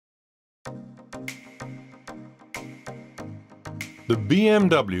The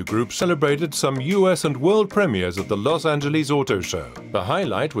BMW Group celebrated some US and world premieres at the Los Angeles Auto Show. The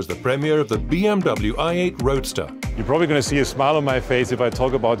highlight was the premiere of the BMW i8 Roadster. You're probably going to see a smile on my face if I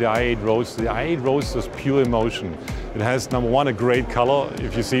talk about the i8 Roadster. The i8 Roadster is pure emotion. It has, number one, a great color,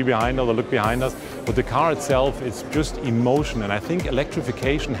 if you see behind us or look behind us, but the car itself, it's just emotion, and I think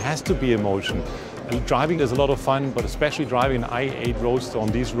electrification has to be emotion. Driving is a lot of fun, but especially driving an i8 Roadster on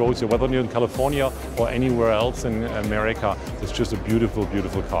these roads, whether you're in California or anywhere else in America, it's just a beautiful,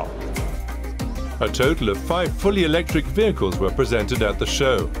 beautiful car. A total of 5 fully electric vehicles were presented at the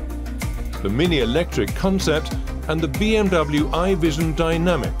show. The Mini Electric concept and the BMW iVision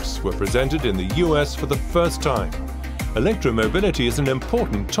Dynamics were presented in the US for the first time. Electromobility is an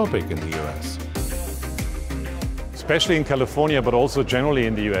important topic in the US. Especially in California, but also generally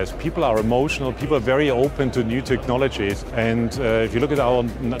in the US. People are emotional, people are very open to new technologies. And if you look at our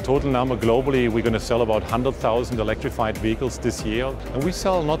total number globally, we're going to sell about 100,000 electrified vehicles this year. And we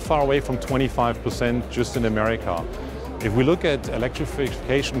sell not far away from 25% just in America. If we look at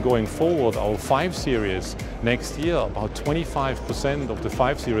electrification going forward, our 5 Series next year, about 25% of the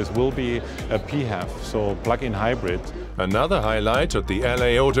 5 Series will be a PHEV, so plug-in hybrid. Another highlight at the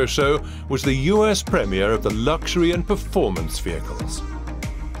LA Auto Show was the US premiere of the luxury and performance vehicles.